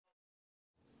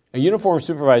A uniformed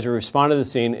supervisor responded to the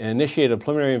scene and initiated a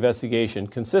preliminary investigation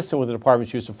consistent with the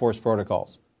department's use of force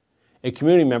protocols. A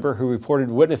community member who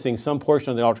reported witnessing some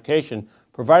portion of the altercation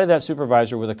provided that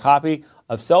supervisor with a copy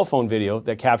of cell phone video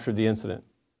that captured the incident.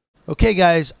 Okay,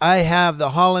 guys, I have the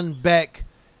Holland Beck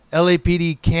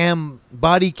LAPD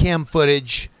body cam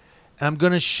footage. And I'm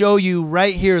going to show you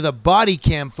right here the body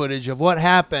cam footage of what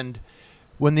happened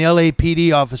when the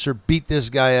LAPD officer beat this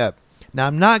guy up. Now,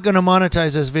 I'm not going to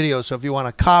monetize this video, so if you want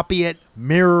to copy it,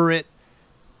 mirror it,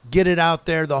 get it out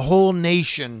there, the whole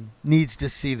nation needs to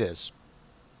see this.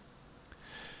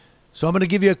 So I'm going to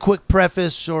give you a quick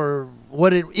preface or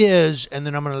what it is, and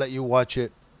then I'm going to let you watch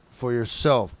it for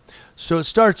yourself. So it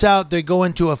starts out, they go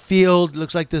into a field.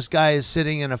 Looks like this guy is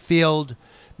sitting in a field.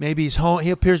 Maybe he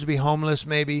appears to be homeless,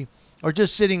 maybe, or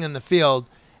just sitting in the field.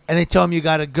 And they tell him, you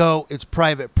got to go. It's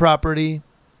private property.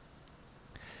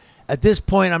 At this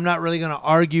point, I'm not really going to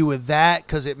argue with that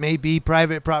because it may be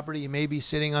private property. You may be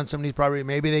sitting on somebody's property.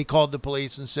 Maybe they called the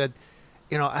police and said,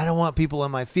 you know, I don't want people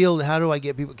in my field. How do I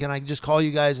get people? Can I just call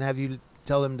you guys and have you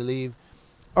tell them to leave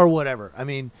or whatever? I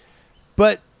mean,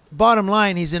 but bottom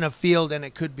line, he's in a field and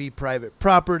it could be private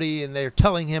property and they're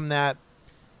telling him that.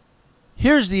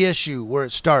 Here's the issue where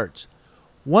it starts.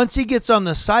 Once he gets on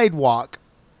the sidewalk,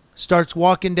 starts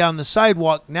walking down the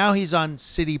sidewalk, now he's on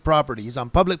city property. He's on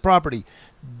public property.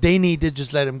 They need to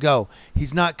just let him go.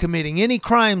 He's not committing any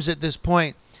crimes at this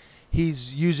point.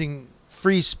 He's using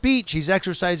free speech. He's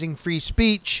exercising free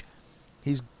speech.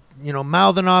 He's, you know,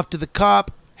 mouthing off to the cop.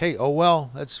 Hey, oh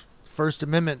well, that's First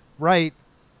Amendment right.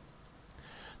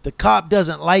 The cop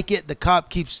doesn't like it. The cop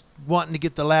keeps wanting to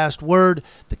get the last word.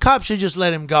 The cop should just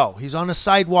let him go. He's on a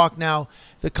sidewalk now.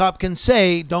 The cop can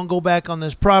say, don't go back on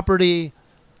this property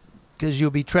because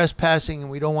you'll be trespassing and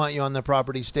we don't want you on the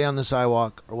property. Stay on the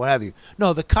sidewalk or what have you.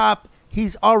 No, the cop,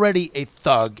 he's already a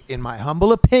thug. In my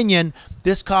humble opinion,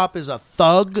 this cop is a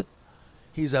thug.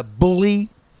 He's a bully.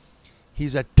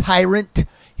 He's a tyrant.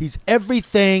 He's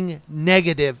everything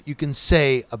negative you can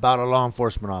say about a law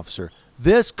enforcement officer.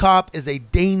 This cop is a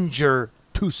danger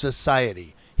to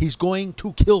society. He's going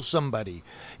to kill somebody.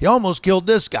 He almost killed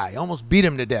this guy. He almost beat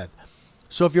him to death.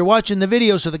 So if you're watching the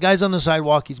video, so the guy's on the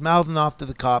sidewalk, he's mouthing off to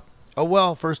the cop. Oh,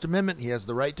 well, First Amendment, he has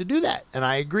the right to do that. And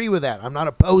I agree with that. I'm not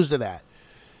opposed to that.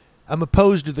 I'm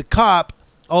opposed to the cop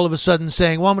all of a sudden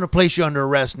saying, well, I'm going to place you under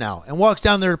arrest now. And walks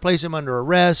down there to place him under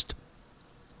arrest.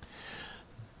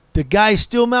 The guy's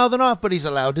still mouthing off, but he's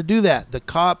allowed to do that. The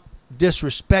cop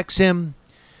disrespects him.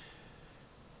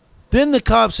 Then the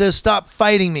cop says, stop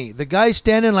fighting me. The guy's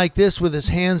standing like this with his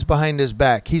hands behind his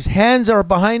back. His hands are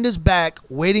behind his back,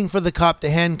 waiting for the cop to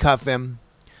handcuff him.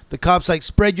 The cop's like,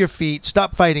 spread your feet.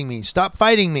 Stop fighting me. Stop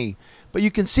fighting me. But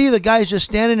you can see the guy's just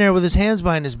standing there with his hands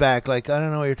behind his back, like, I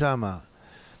don't know what you're talking about.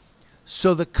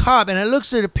 So the cop, and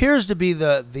it appears to be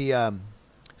the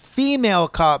female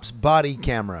cop's body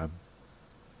camera.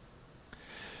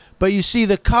 But you see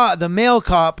the male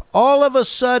cop, all of a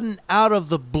sudden, out of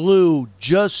the blue,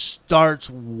 just starts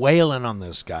wailing on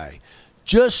this guy.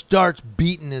 Just starts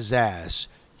beating his ass.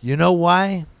 You know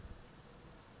why?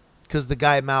 Because the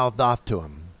guy mouthed off to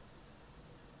him.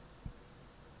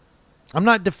 I'm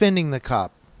not defending the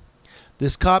cop.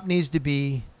 This cop needs to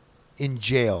be in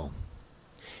jail.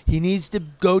 He needs to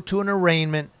go to an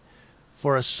arraignment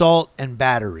for assault and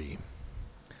battery.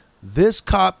 This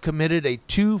cop committed a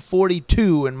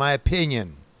 242, in my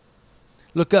opinion.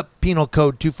 Look up Penal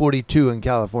Code 242 in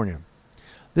California.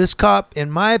 This cop,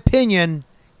 in my opinion,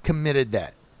 committed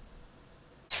that.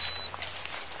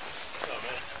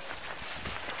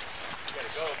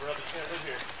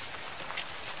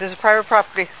 This is private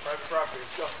property. Private property,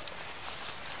 let's go.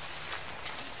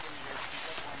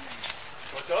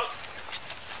 What's up?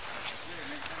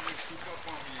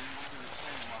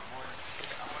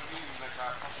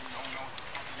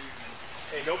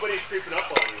 Hey, nobody's creeping up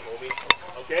on you, homie.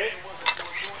 Okay?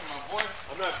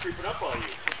 I'm not creeping up on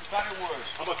you.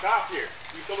 I'm a cop here.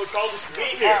 Someone called us to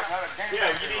be here.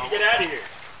 Yeah, you need to get out of here.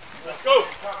 Let's go.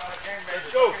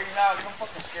 Let's go.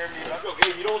 Let's go.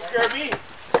 Hey, you don't scare me.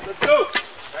 Let's go.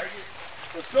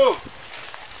 Let's go.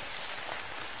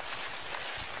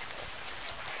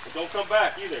 Don't come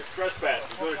back either.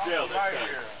 Trespass. You go to jail next time.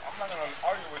 I'm not going to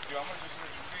argue with you. I'm going to just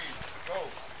let you leave. Go.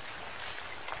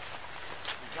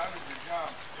 Your job is your job.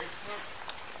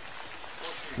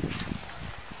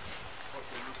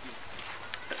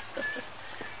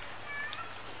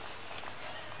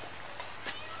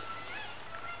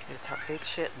 They talk big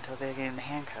shit until they get in the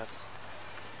handcuffs.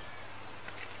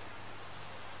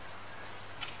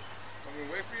 I'm going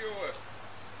to wait for you or what?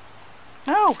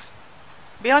 No.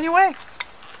 Be on your way.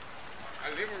 I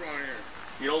live around here.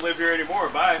 You don't live here anymore.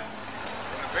 Bye.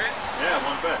 Want to bet? Yeah,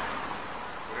 bet?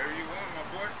 Whatever you want, my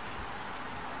boy.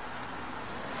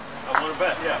 I want to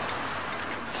bet, yeah.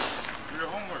 Do your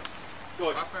homework. Go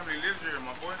ahead. My family lives here,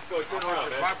 my boy. Go ahead, turn around,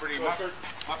 man. Property. Go ahead,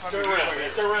 My family turn lives around, man.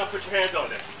 here. Turn around, put your hands on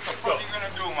there. What the fuck are you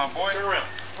gonna do, my boy? Turn around.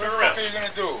 What Turn the around. fuck are you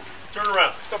gonna do? Turn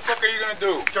around. What the fuck are you gonna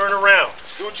do? Turn around.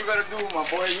 Do what you gotta do, my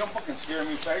boy. You don't fucking scare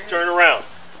me, faggot. Turn around.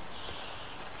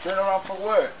 Turn around for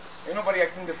what? Ain't nobody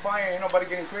acting defiant. Ain't nobody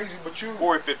getting crazy but you.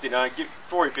 459. Get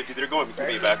 450. They're going. Give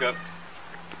me a back up.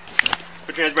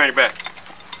 Put your hands behind your back.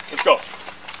 Let's go.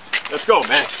 Let's go,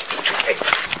 man. Hey.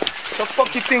 What the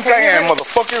fuck you think I am,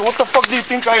 motherfucker? What the fuck do you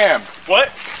think I am? What?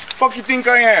 Fuck you think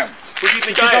I am? Who do you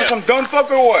think You I got am? some dumb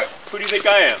fuck or what? Who do you think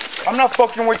I am? I'm not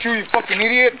fucking with you, you fucking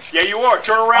idiot. Yeah, you are.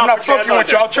 Turn around. I'm not put your hands fucking on with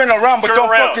you. there. I'll turn around, but Turn don't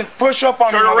around. fucking push up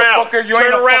on Turn me, around. motherfucker. You Turn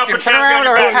ain't no around. fucking Put your hands on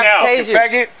your or back have now. tased you.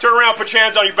 faggot. Turn around. Put your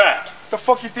hands on your back. The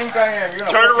fuck you think I am? You're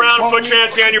Turn around and put your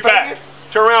hands behind your back.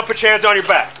 Turn around. Put your hands on your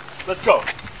back. Let's go.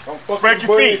 Spread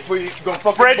your feet.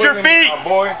 Spread your feet.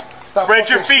 Boy. Stop Spread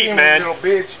your fucking feet, scheming, man. Little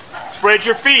bitch. Spread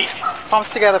your feet. Palms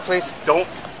together, please. Don't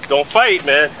fight,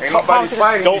 man. Ain't nobody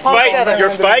fighting. Don't fight. together. You're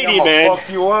fighty, man. Fuck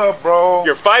you up, bro.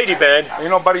 You're fighty, man. Ain't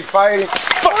nobody fighting.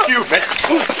 Fuck you, man.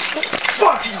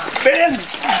 Fuck you, man.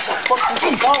 Fuck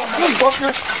you,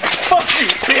 motherfucker. Fuck you,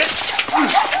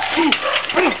 bitch.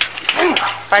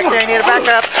 Right there, you need to back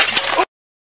up.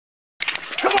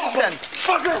 Come on, Done.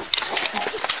 fucker.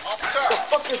 What the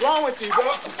fuck is wrong with you,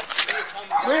 bro?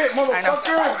 Quit,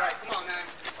 motherfucker.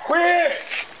 Quit.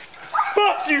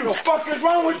 Fuck you. What the fuck is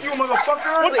wrong with you,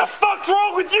 motherfucker? What the fuck's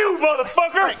wrong with you,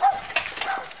 motherfucker? What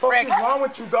the fuck is wrong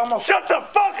with you, dumb? Shut the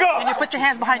fuck Can you up. put your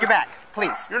hands behind your back,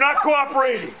 please? You're not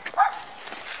cooperating.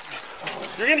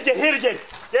 You're gonna get hit again.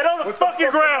 Get on the fucking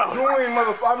ground. Doing,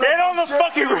 motherfucker. Get on the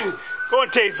fucking ground. Go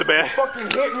and taste it, man. Fucking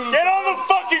hit me. Get on the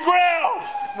fucking ground.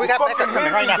 We got backup fucking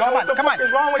coming right now. hit me, Come dog. on, What the come on. fuck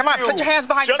is wrong with Come on, you? put your hands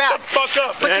behind Shut your back. the fuck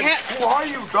up, Put your man. hands. Who are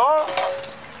you, dog?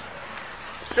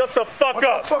 Shut the fuck What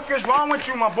up. the fuck is wrong with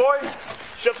you, my boy?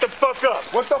 Shut the fuck up.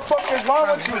 What the fuck is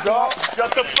wrong with you, dog?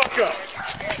 Shut the fuck up.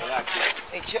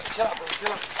 Hey, chill out, bro.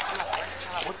 Chill out.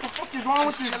 What the fuck is wrong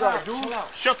with this guy, dude?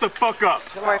 Shut the fuck up.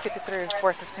 453,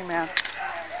 415, man.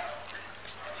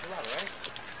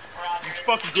 You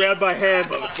fucking grabbed my hand,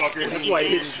 motherfucker. That's why I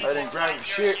hit you. I didn't grab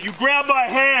shit. You grabbed my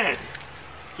hand.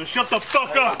 So shut the fuck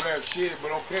I didn't up. grab shit,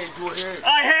 but okay, do it here.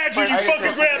 I had you. You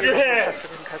fucking grabbed your hand.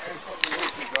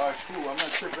 Gosh, cool. I'm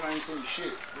not tripping. I ain't saying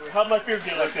shit. How'd my finger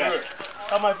get like that?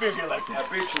 How'd my finger get like I that?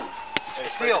 bet you.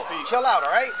 Steel, chill out,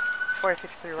 all right?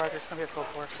 453, Roger. It's going to be a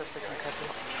 4-4. Suspect in custody.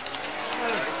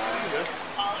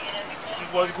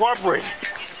 She wasn't cooperating.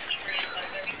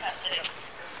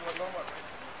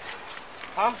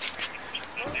 Huh?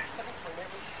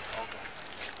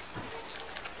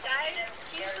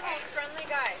 He's the most friendly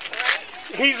guy,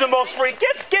 right? He's the most friendly.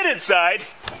 Get inside.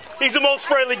 He's the most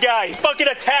friendly guy. He fucking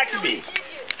attacked me.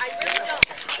 I really don't.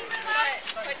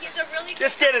 But he's a really good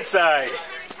Just get inside. guy. I'm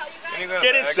trying to tell you guys.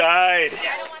 Get inside.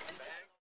 I don't want